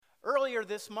earlier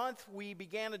this month, we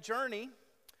began a journey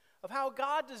of how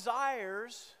God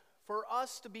desires for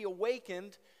us to be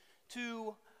awakened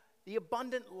to the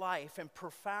abundant life and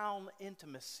profound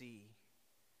intimacy,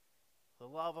 the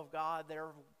love of God there,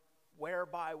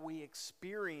 whereby we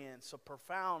experience a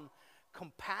profound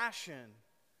compassion,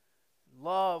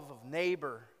 love of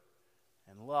neighbor,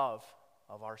 and love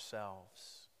of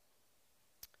ourselves.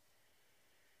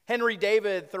 Henry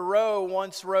David Thoreau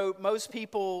once wrote, "Most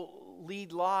people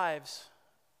lead lives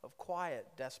of quiet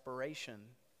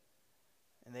desperation,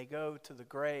 and they go to the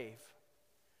grave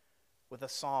with a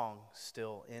song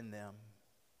still in them."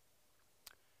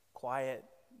 Quiet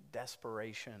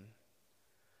desperation.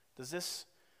 Does this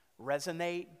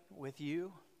resonate with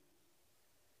you?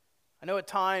 I know at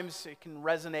times it can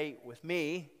resonate with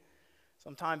me.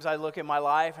 Sometimes I look at my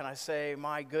life and I say,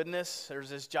 my goodness,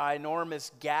 there's this ginormous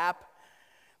gap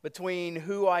between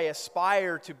who I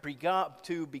aspire to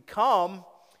become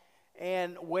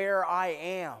and where I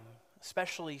am,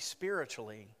 especially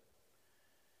spiritually.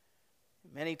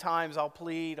 Many times I'll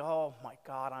plead, oh my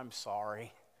God, I'm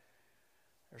sorry.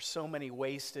 There's so many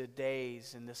wasted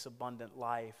days in this abundant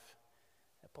life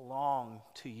that belong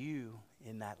to you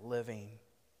in that living.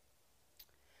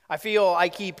 I feel I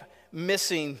keep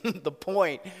missing the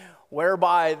point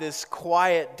whereby this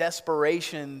quiet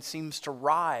desperation seems to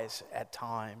rise at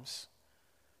times.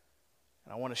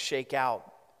 And I want to shake out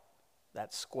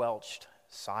that squelched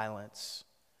silence,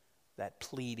 that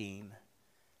pleading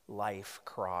life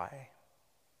cry.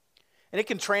 And it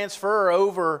can transfer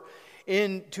over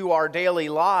into our daily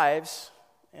lives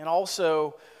and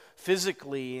also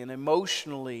physically and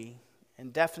emotionally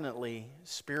and definitely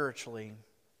spiritually.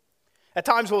 At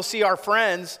times we'll see our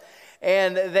friends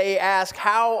and they ask,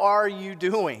 "How are you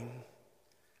doing?"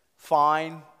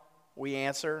 "Fine," we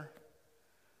answer.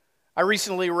 I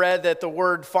recently read that the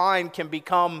word "fine" can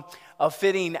become a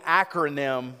fitting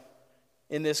acronym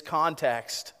in this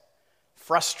context.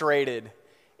 Frustrated,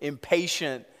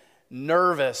 impatient,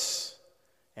 nervous,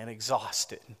 and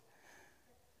exhausted.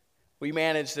 We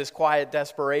manage this quiet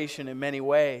desperation in many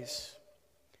ways.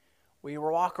 We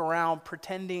walk around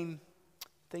pretending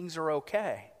things are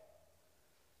okay.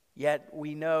 Yet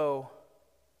we know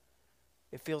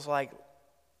it feels like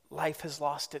life has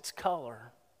lost its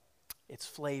color, its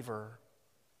flavor.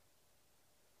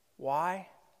 Why?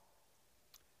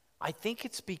 I think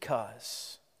it's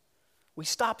because we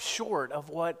stop short of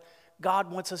what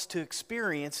God wants us to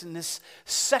experience in this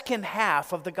second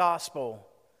half of the gospel,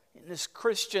 in this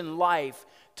Christian life,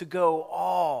 to go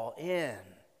all in.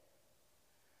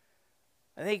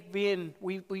 I think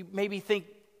we maybe think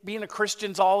being a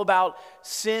Christian's all about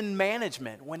sin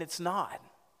management when it's not.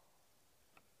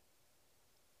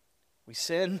 We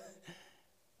sin,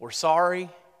 we're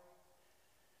sorry,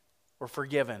 we're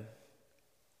forgiven.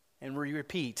 And we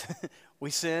repeat, we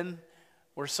sin,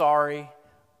 we're sorry,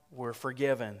 we're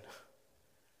forgiven.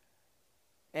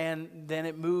 And then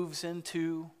it moves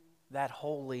into that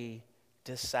holy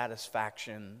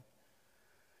dissatisfaction.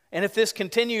 And if this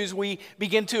continues, we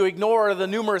begin to ignore the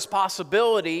numerous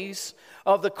possibilities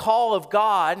of the call of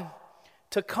God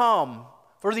to come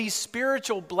for these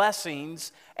spiritual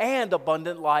blessings and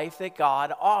abundant life that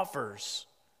God offers.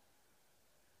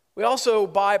 We also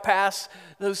bypass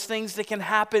those things that can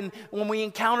happen when we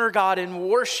encounter God in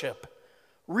worship,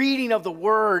 reading of the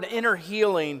Word, inner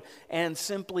healing, and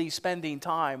simply spending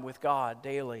time with God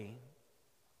daily.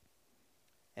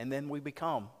 And then we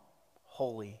become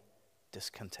holy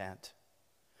discontent.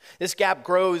 This gap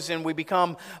grows and we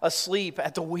become asleep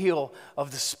at the wheel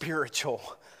of the spiritual.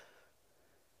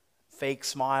 Fake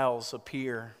smiles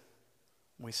appear.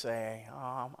 We say,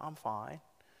 "Oh, I'm fine."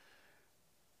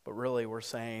 But really we're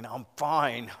saying, "I'm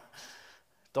fine.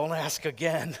 Don't ask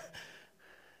again."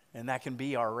 And that can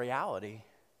be our reality.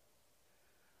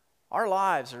 Our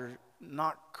lives are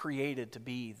not created to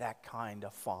be that kind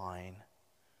of fine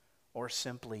or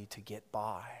simply to get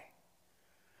by.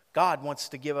 God wants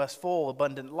to give us full,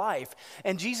 abundant life.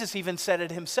 And Jesus even said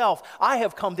it himself, "I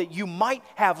have come that you might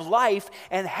have life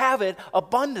and have it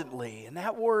abundantly." And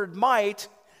that word "might,"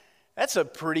 that's a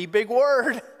pretty big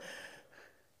word.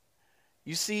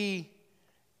 You see,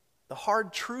 the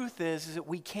hard truth is that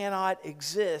we cannot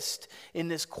exist in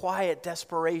this quiet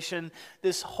desperation,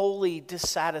 this holy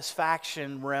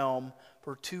dissatisfaction realm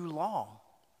for too long.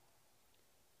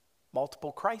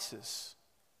 Multiple crises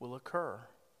will occur.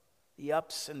 The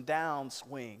ups and down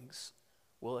swings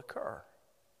will occur.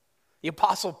 The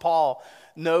Apostle Paul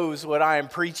knows what I am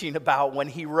preaching about when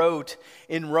he wrote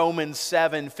in Romans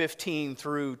 7:15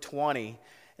 through 20.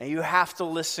 And you have to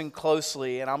listen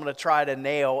closely, and I'm going to try to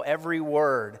nail every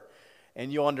word,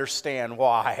 and you'll understand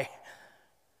why.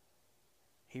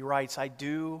 He writes, I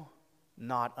do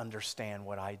not understand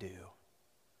what I do.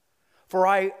 For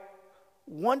I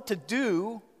want to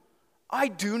do, I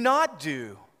do not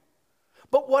do.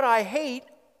 But what I hate,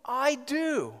 I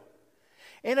do.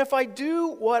 And if I do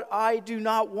what I do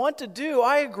not want to do,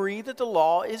 I agree that the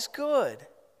law is good.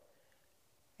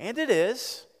 And it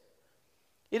is.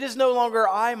 It is no longer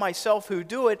I myself who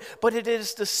do it, but it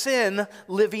is the sin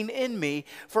living in me.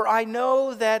 For I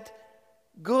know that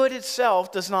good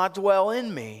itself does not dwell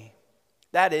in me.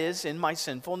 That is, in my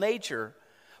sinful nature.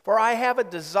 For I have a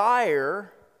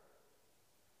desire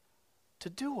to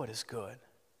do what is good,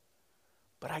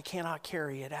 but I cannot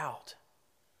carry it out.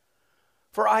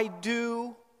 For I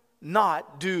do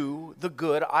not do the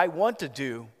good I want to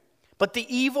do, but the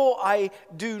evil I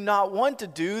do not want to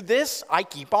do, this I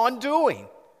keep on doing.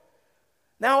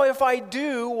 Now if I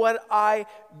do what I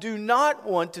do not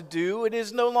want to do, it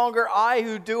is no longer I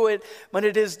who do it, but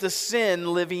it is the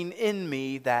sin living in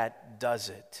me that does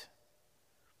it.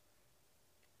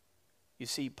 You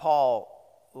see, Paul,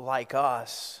 like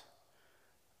us,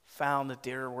 found that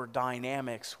there were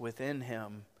dynamics within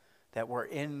him that were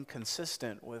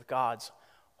inconsistent with God's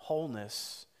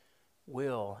wholeness,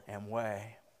 will, and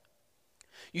way.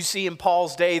 You see, in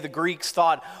Paul's day, the Greeks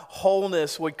thought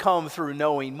wholeness would come through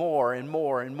knowing more and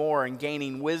more and more and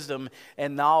gaining wisdom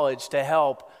and knowledge to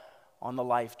help on the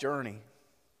life journey.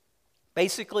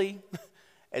 Basically,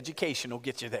 education will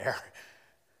get you there.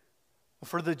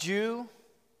 For the Jew,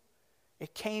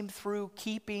 it came through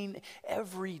keeping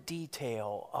every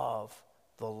detail of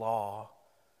the law,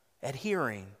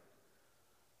 adhering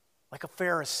like a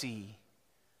Pharisee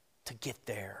to get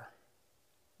there.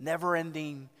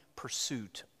 Never-ending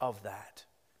pursuit of that.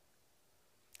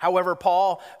 However,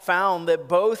 Paul found that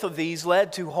both of these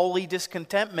led to holy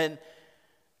discontentment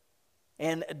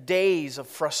and days of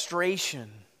frustration.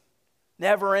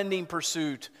 Never-ending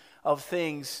pursuit of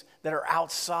things that are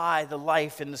outside the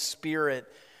life in the Spirit,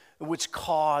 which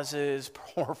causes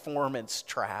performance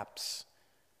traps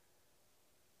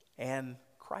and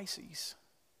crises.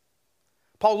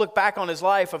 Paul looked back on his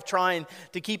life of trying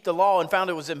to keep the law and found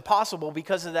it was impossible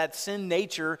because of that sin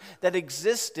nature that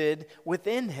existed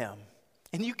within him.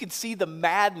 And you can see the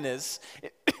madness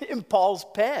in Paul's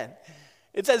pen.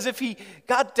 It's as if he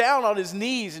got down on his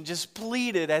knees and just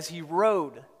pleaded as he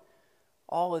wrote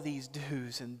all of these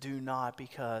do's and do not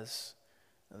because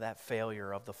of that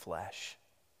failure of the flesh.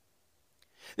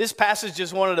 This passage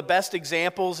is one of the best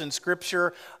examples in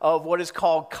Scripture of what is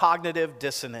called cognitive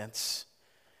dissonance.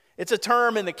 It's a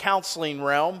term in the counseling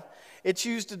realm. It's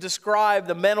used to describe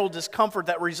the mental discomfort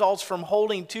that results from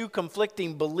holding two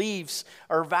conflicting beliefs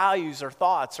or values or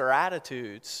thoughts or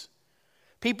attitudes.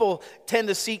 People tend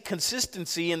to seek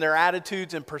consistency in their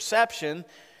attitudes and perception,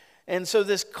 and so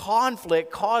this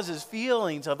conflict causes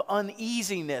feelings of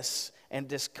uneasiness and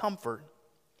discomfort.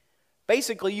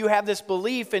 Basically, you have this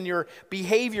belief and your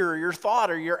behavior or your thought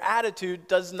or your attitude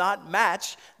does not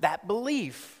match that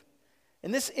belief.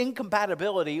 And this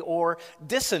incompatibility or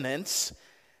dissonance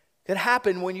could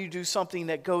happen when you do something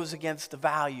that goes against the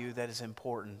value that is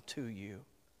important to you.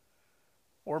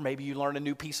 Or maybe you learn a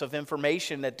new piece of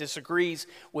information that disagrees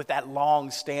with that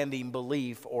long-standing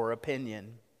belief or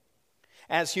opinion.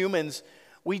 As humans,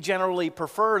 we generally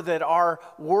prefer that our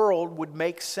world would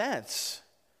make sense.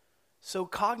 So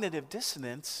cognitive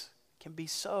dissonance can be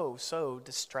so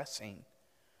distressing.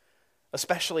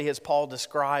 Especially as Paul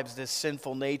describes this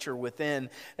sinful nature within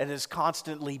that is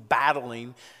constantly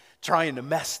battling, trying to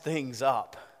mess things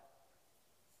up.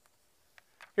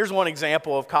 Here's one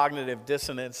example of cognitive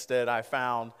dissonance that I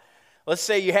found. Let's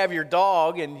say you have your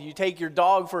dog and you take your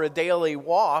dog for a daily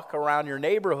walk around your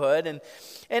neighborhood, and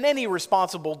any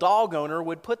responsible dog owner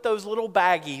would put those little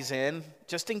baggies in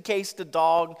just in case the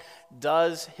dog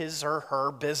does his or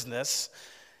her business.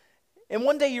 And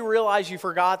one day you realize you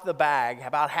forgot the bag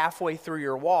about halfway through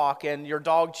your walk, and your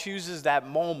dog chooses that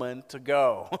moment to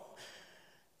go.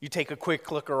 You take a quick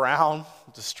look around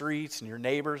the streets and your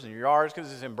neighbors and your yards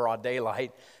because it's in broad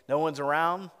daylight. No one's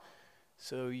around,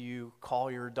 so you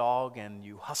call your dog and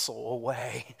you hustle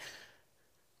away.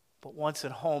 But once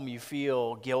at home, you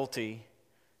feel guilty.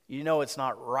 You know it's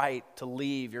not right to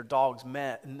leave your dog's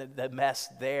the mess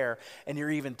there, and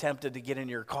you're even tempted to get in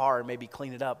your car and maybe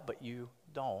clean it up, but you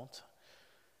don't.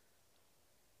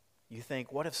 You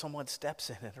think, what if someone steps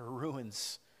in it or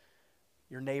ruins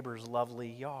your neighbor's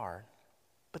lovely yard?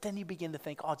 But then you begin to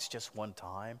think, oh, it's just one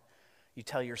time. You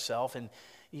tell yourself, and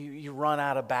you run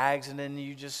out of bags, and then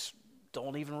you just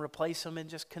don't even replace them and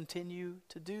just continue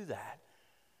to do that.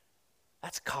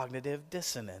 That's cognitive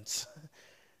dissonance.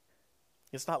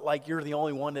 It's not like you're the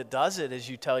only one that does it, as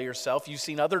you tell yourself. You've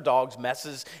seen other dogs'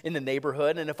 messes in the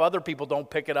neighborhood, and if other people don't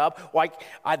pick it up,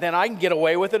 then I can get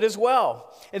away with it as well.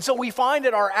 And so we find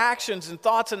that our actions and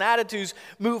thoughts and attitudes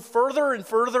move further and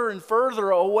further and further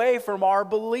away from our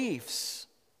beliefs.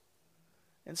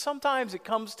 And sometimes it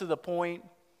comes to the point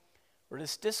where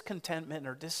this discontentment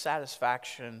or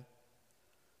dissatisfaction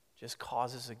just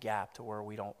causes a gap to where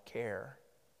we don't care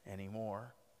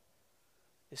anymore.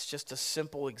 It's just a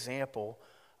simple example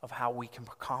of how we can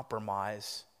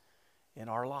compromise in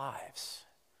our lives.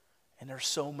 And there's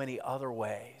so many other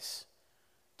ways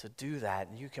to do that.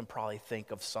 And you can probably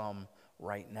think of some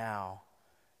right now.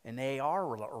 And they are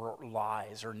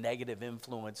lies or negative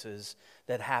influences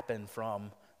that happen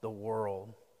from the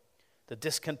world. The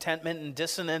discontentment and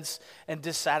dissonance and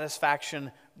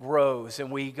dissatisfaction grows. And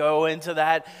we go into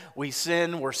that, we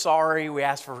sin, we're sorry, we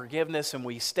ask for forgiveness, and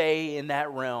we stay in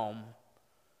that realm.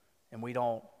 And we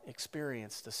don't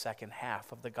experience the second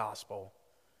half of the gospel.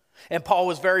 And Paul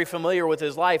was very familiar with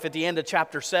his life. At the end of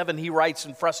chapter 7, he writes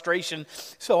in frustration,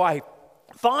 "So I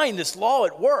find this law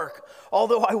at work.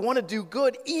 Although I want to do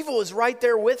good, evil is right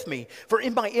there with me. For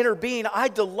in my inner being, I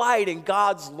delight in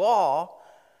God's law,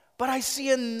 but I see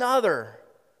another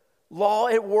law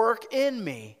at work in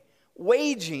me,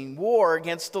 waging war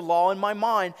against the law in my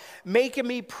mind, making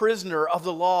me prisoner of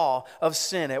the law of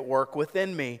sin at work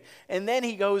within me." And then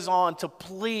he goes on to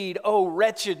plead, "O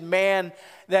wretched man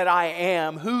that I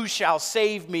am, who shall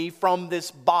save me from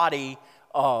this body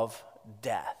of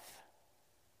death?"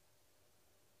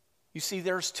 You see,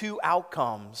 there's two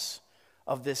outcomes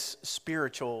of this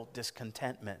spiritual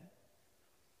discontentment.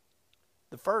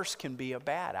 The first can be a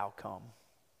bad outcome: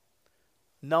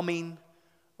 numbing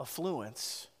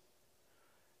affluence,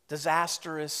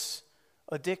 disastrous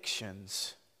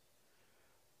addictions,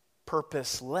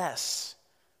 purposeless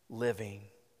living,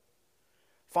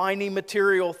 finding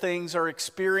material things or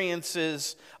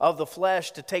experiences of the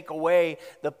flesh to take away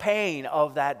the pain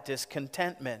of that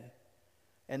discontentment.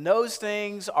 And those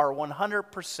things are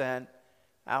 100%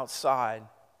 outside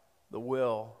the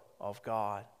will of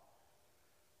God.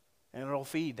 And it'll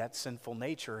feed that sinful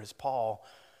nature, as Paul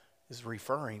is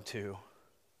referring to.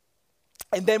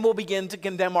 And then we'll begin to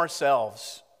condemn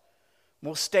ourselves.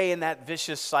 We'll stay in that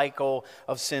vicious cycle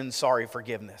of sin, sorry,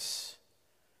 forgiveness.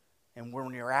 And when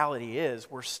reality is,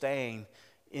 we're staying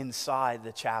inside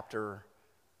the chapter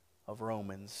of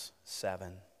Romans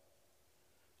 7.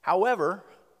 However,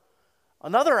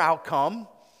 another outcome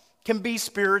can be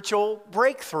spiritual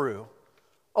breakthrough,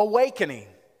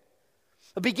 awakening.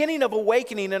 The beginning of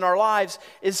awakening in our lives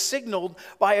is signaled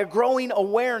by a growing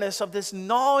awareness of this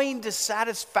gnawing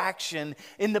dissatisfaction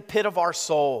in the pit of our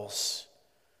souls.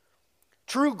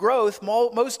 True growth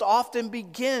most often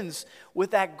begins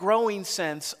with that growing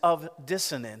sense of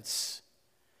dissonance,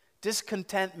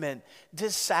 discontentment,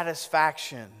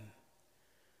 dissatisfaction.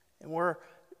 And we're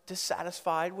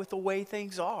dissatisfied with the way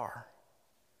things are.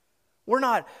 We're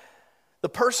not the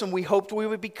person we hoped we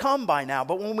would become by now.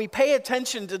 But when we pay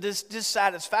attention to this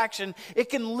dissatisfaction, it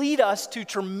can lead us to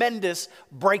tremendous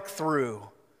breakthrough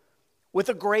with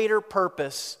a greater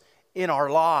purpose in our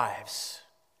lives.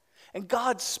 And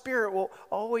God's Spirit will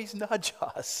always nudge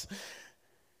us.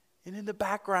 And in the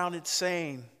background,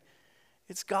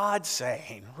 it's God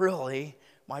saying, really,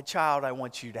 my child, I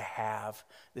want you to have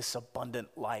this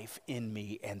abundant life in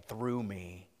me and through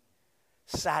me.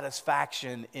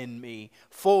 Satisfaction in me,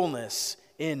 fullness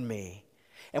in me.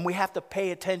 And we have to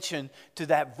pay attention to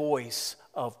that voice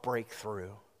of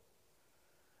breakthrough.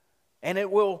 And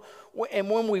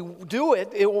when we do it,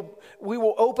 we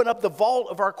will open up the vault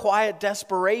of our quiet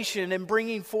desperation and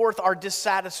bringing forth our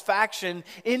dissatisfaction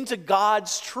into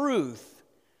God's truth.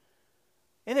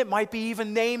 And it might be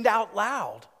even named out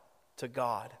loud to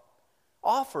God,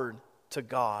 offered to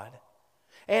God.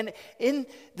 And in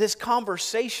this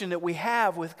conversation that we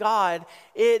have with God,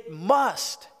 it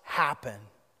must happen.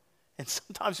 And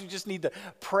sometimes we just need to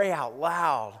pray out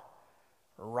loud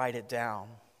or write it down.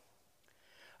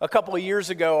 A couple of years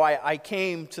ago, I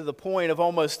came to the point of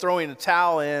almost throwing a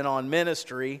towel in on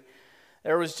ministry.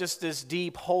 There was just this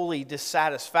deep, holy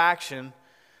dissatisfaction.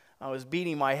 I was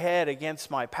beating my head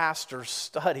against my pastor's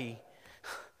study,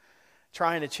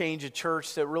 trying to change a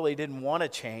church that really didn't want to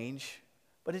change.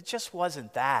 But it just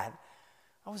wasn't that.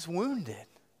 I was wounded.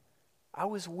 I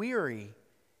was weary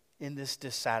in this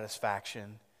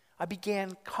dissatisfaction. I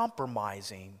began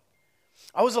compromising.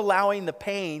 I was allowing the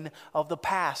pain of the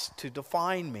past to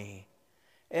define me.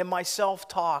 And my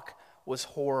self-talk was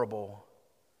horrible.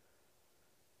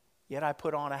 Yet I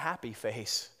put on a happy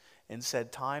face and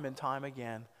said time and time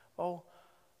again, "Oh,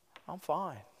 I'm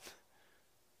fine,"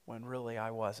 when really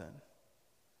I wasn't.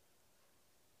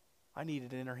 I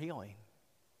needed inner healing.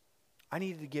 I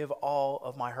needed to give all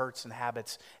of my hurts and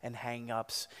habits and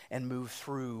hang-ups and move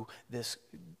through this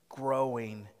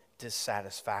growing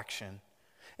dissatisfaction.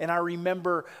 And I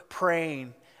remember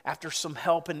praying after some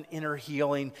help in inner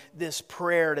healing, this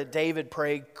prayer that David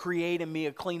prayed, create in me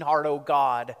a clean heart, O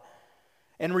God,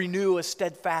 and renew a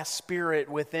steadfast spirit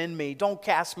within me. Don't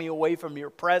cast me away from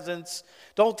your presence.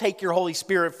 Don't take your Holy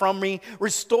Spirit from me.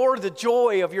 Restore the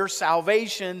joy of your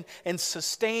salvation and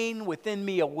sustain within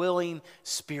me a willing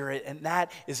spirit. And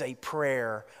that is a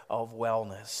prayer of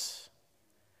wellness.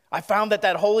 I found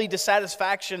that holy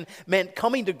dissatisfaction meant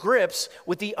coming to grips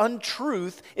with the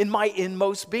untruth in my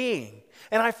inmost being.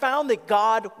 And I found that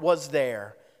God was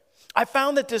there. I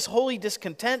found that this holy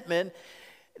discontentment,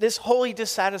 this holy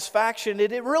dissatisfaction,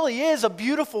 it really is a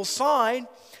beautiful sign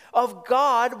of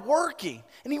God working.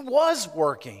 And He was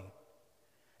working.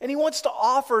 And He wants to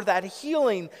offer that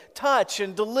healing touch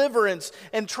and deliverance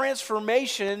and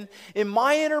transformation in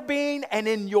my inner being and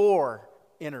in your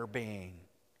inner being.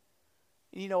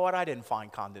 You know what? I didn't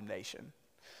find condemnation.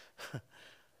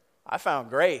 I found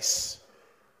grace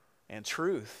and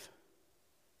truth.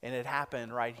 And it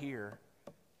happened right here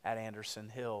at Anderson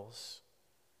Hills.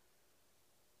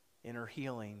 Inner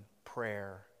healing,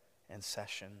 prayer, and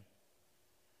session.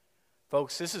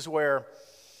 Folks, this is where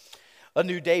a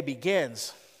new day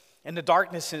begins. In the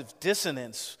darkness of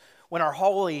dissonance, when our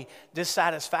holy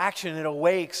dissatisfaction, it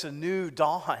awakes a new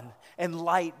dawn and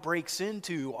light breaks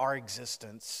into our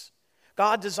existence.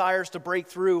 God desires to break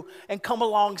through and come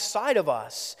alongside of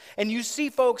us. And you see,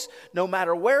 folks, no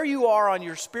matter where you are on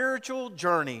your spiritual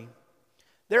journey,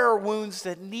 there are wounds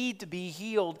that need to be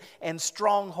healed and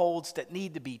strongholds that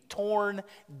need to be torn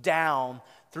down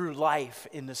through life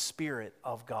in the Spirit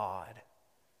of God.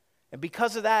 And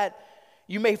because of that,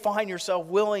 you may find yourself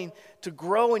willing to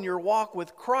grow in your walk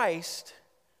with Christ,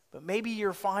 but maybe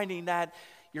you're finding that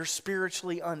you're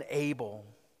spiritually unable.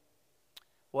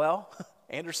 Well,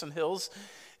 Anderson Hills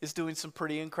is doing some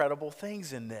pretty incredible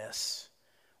things in this.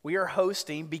 We are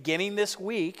hosting, beginning this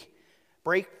week,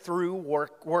 breakthrough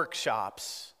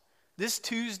workshops. This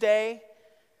Tuesday,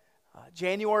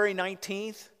 January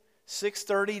 19th,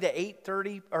 6:30 to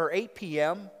 8:30 or 8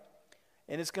 p.m.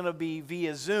 And it's going to be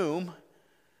via Zoom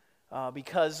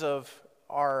because of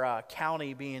our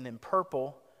county being in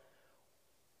purple.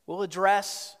 We'll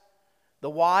address the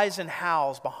whys and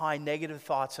hows behind negative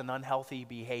thoughts and unhealthy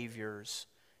behaviors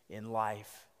in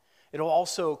life. It'll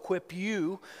also equip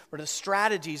you for the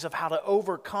strategies of how to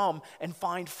overcome and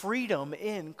find freedom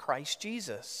in Christ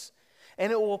Jesus.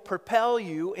 And it will propel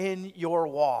you in your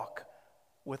walk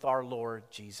with our Lord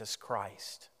Jesus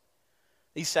Christ.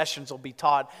 These sessions will be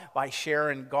taught by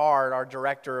Sharon Gard, our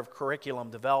Director of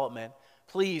Curriculum Development.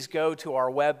 Please go to our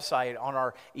website on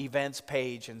our events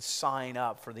page and sign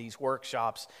up for these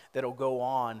workshops that will go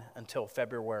on until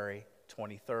February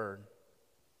 23rd.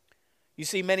 You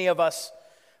see, many of us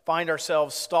find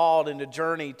ourselves stalled in the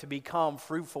journey to become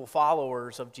fruitful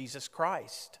followers of Jesus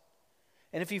Christ.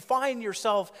 And if you find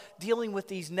yourself dealing with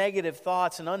these negative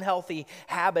thoughts and unhealthy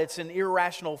habits and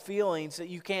irrational feelings that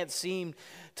you can't seem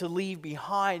to leave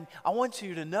behind, I want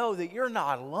you to know that you're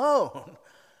not alone.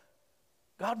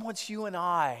 God wants you and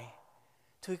I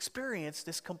to experience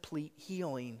this complete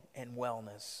healing and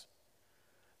wellness.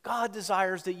 God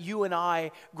desires that you and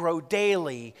I grow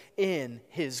daily in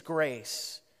His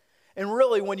grace. And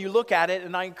really, when you look at it,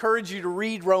 and I encourage you to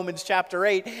read Romans chapter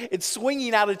 8, it's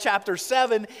swinging out of chapter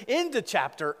 7 into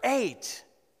chapter 8.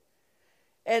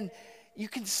 And you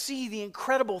can see the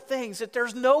incredible things that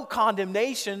there's no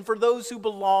condemnation for those who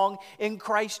belong in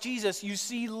Christ Jesus. You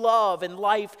see love and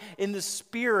life in the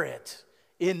Spirit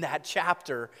in that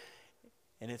chapter,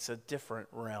 and it's a different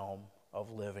realm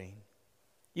of living.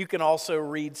 You can also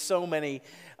read so many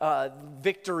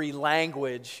victory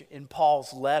language in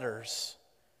Paul's letters.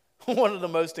 One of the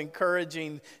most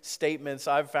encouraging statements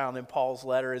I've found in Paul's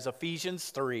letter is Ephesians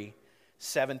 3,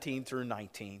 17 through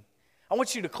 19. I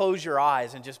want you to close your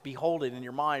eyes and just behold it in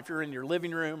your mind. If you're in your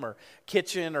living room or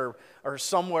kitchen or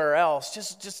somewhere else,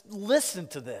 just listen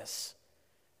to this.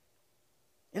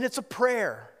 And it's a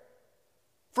prayer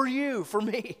for you, for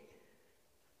me.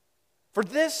 For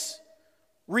this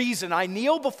reason, I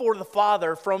kneel before the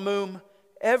Father, from whom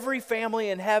every family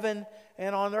in heaven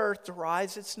and on earth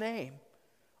derives its name.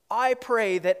 I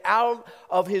pray that out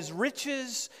of His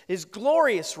riches, His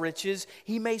glorious riches,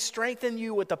 He may strengthen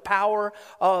you with the power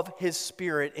of His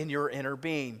Spirit in your inner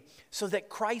being, so that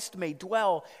Christ may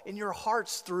dwell in your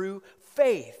hearts through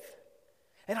faith.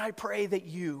 And I pray that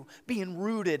you, being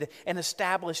rooted and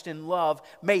established in love,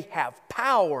 may have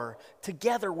power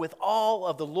together with all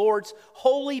of the Lord's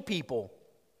holy people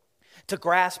To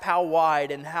grasp how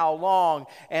wide and how long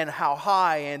and how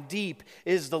high and deep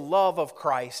is the love of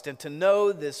Christ, and to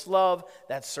know this love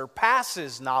that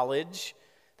surpasses knowledge,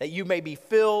 that you may be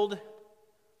filled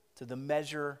to the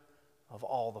measure of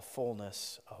all the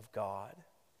fullness of God.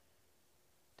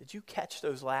 Did you catch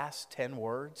those last 10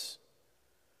 words?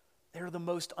 They're the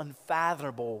most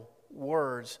unfathomable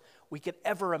words we could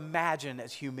ever imagine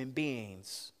as human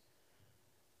beings.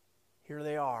 Here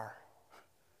they are,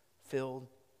 filled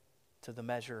to the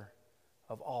measure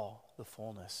of all the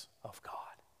fullness of God.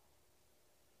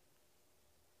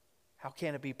 How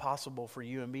can it be possible for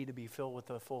you and me to be filled with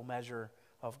the full measure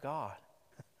of God?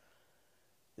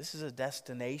 This is a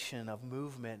destination of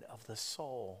movement of the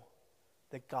soul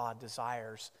that God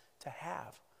desires to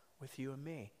have with you and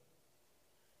me.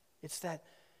 It's that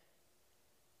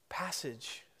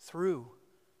passage through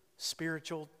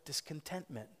spiritual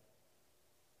discontentment.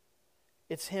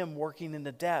 It's Him working in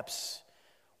the depths,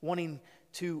 wanting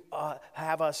to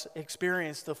have us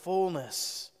experience the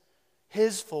fullness,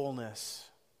 His fullness.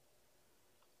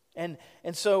 And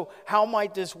so how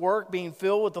might this work, being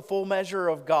filled with the full measure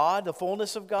of God, the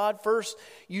fullness of God? First,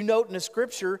 you note in the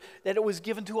Scripture that it was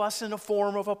given to us in the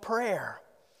form of a prayer.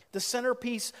 The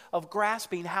centerpiece of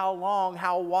grasping how long,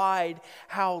 how wide,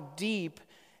 how deep,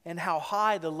 and how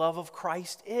high the love of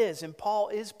Christ is. And Paul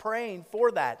is praying for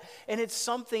that. And it's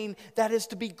something that is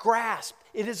to be grasped.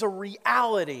 It is a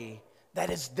reality that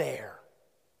is there.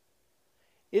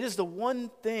 It is the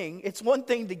one thing, it's one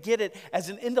thing to get it as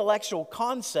an intellectual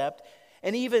concept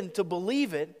and even to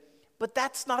believe it, but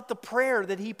that's not the prayer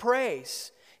that he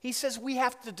prays. He says we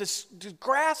have to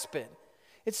grasp it.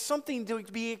 It's something to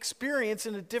be experienced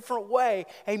in a different way,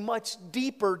 a much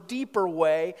deeper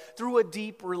way, through a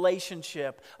deep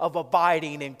relationship of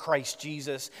abiding in Christ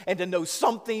Jesus and to know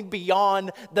something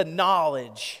beyond the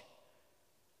knowledge.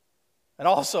 And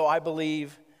also, I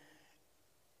believe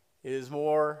it is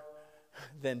more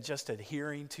than just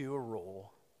adhering to a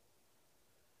rule.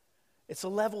 It's a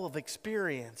level of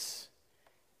experience,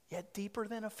 yet deeper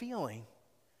than a feeling.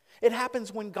 It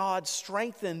happens when God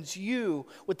strengthens you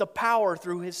with the power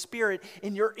through His Spirit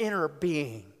in your inner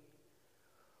being.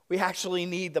 We actually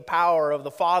need the power of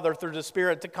the Father through the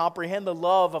Spirit to comprehend the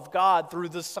love of God through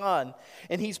the Son.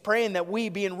 And He's praying that we,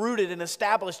 being rooted and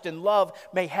established in love,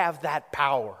 may have that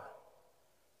power.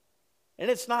 And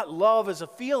it's not love as a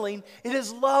feeling, it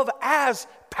is love as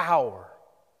power.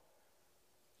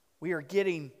 We are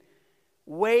getting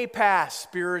way past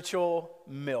spiritual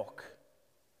milk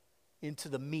into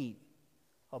the meat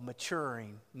of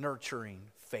maturing, nurturing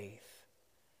faith.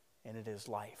 And it is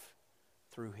life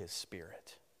through His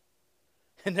Spirit.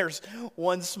 And there's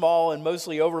one small and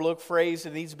mostly overlooked phrase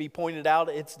that needs to be pointed out.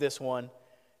 It's this one: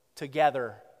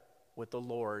 together with the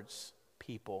Lord's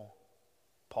people,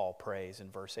 Paul prays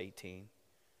in verse 18.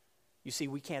 You see,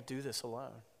 we can't do this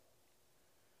alone.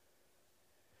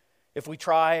 If we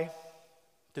try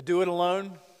to do it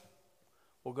alone,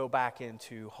 we'll go back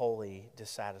into holy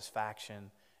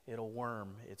dissatisfaction. It'll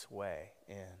worm its way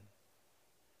in.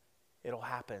 It'll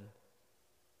happen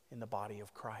in the body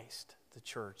of Christ, the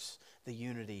church, the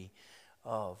unity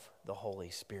of the Holy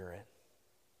Spirit.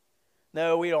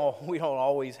 No, we don't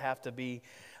always have to be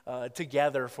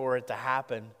together for it to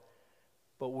happen,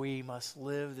 but we must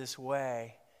live this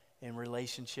way in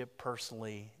relationship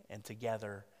personally and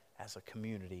together as a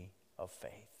community of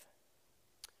faith.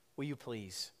 Will you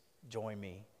please join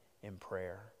me in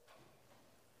prayer?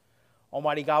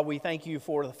 Almighty God, we thank you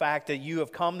for the fact that you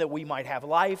have come that we might have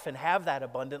life and have that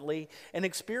abundantly and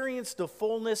experience the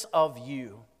fullness of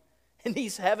you in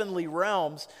these heavenly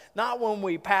realms, not when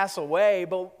we pass away,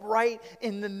 but right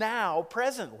in the now,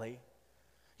 presently.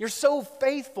 You're so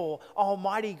faithful,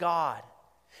 Almighty God.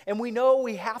 And we know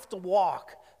we have to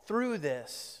walk through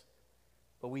this,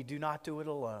 but we do not do it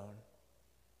alone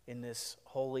in this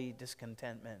holy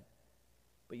discontentment.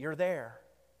 But you're there.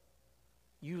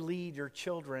 You lead your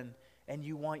children, and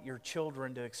you want your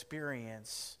children to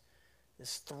experience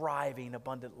this thriving,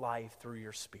 abundant life through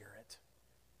your Spirit.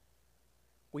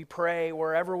 We pray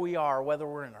wherever we are, whether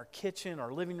we're in our kitchen,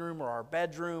 our living room, or our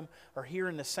bedroom, or here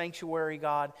in the sanctuary,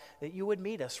 God, that you would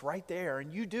meet us right there.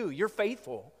 And you do. You're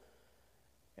faithful.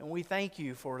 And we thank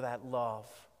you for that love.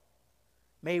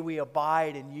 May we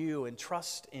abide in you and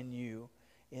trust in you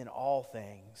in all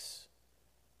things,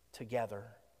 together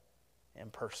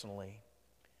and personally.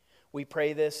 We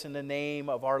pray this in the name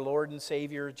of our Lord and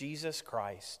Savior, Jesus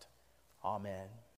Christ. Amen.